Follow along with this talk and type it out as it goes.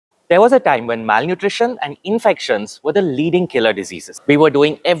There was a time when malnutrition and infections were the leading killer diseases. We were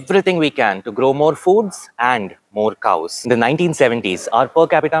doing everything we can to grow more foods and more cows. In the 1970s, our per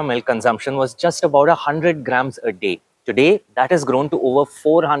capita milk consumption was just about 100 grams a day. Today, that has grown to over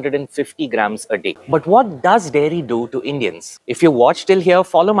 450 grams a day. But what does dairy do to Indians? If you watch till here,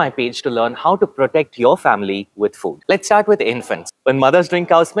 follow my page to learn how to protect your family with food. Let's start with infants. When mothers drink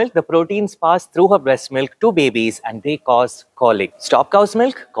cow's milk, the proteins pass through her breast milk to babies and they cause colic. Stop cow's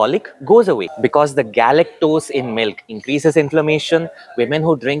milk, colic goes away. Because the galactose in milk increases inflammation, women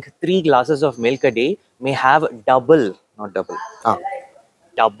who drink 3 glasses of milk a day may have double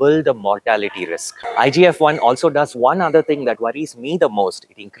the mortality risk. IGF-1 also does one other thing that worries me the most.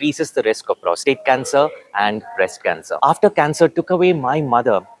 It increases the risk of prostate cancer and breast cancer. After cancer took away my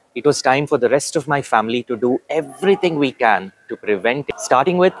mother, it was time for the rest of my family to do everything we can to prevent it.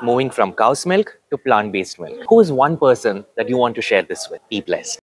 Starting with moving from cow's milk to plant-based milk. Who is one person that you want to share this with? Be blessed.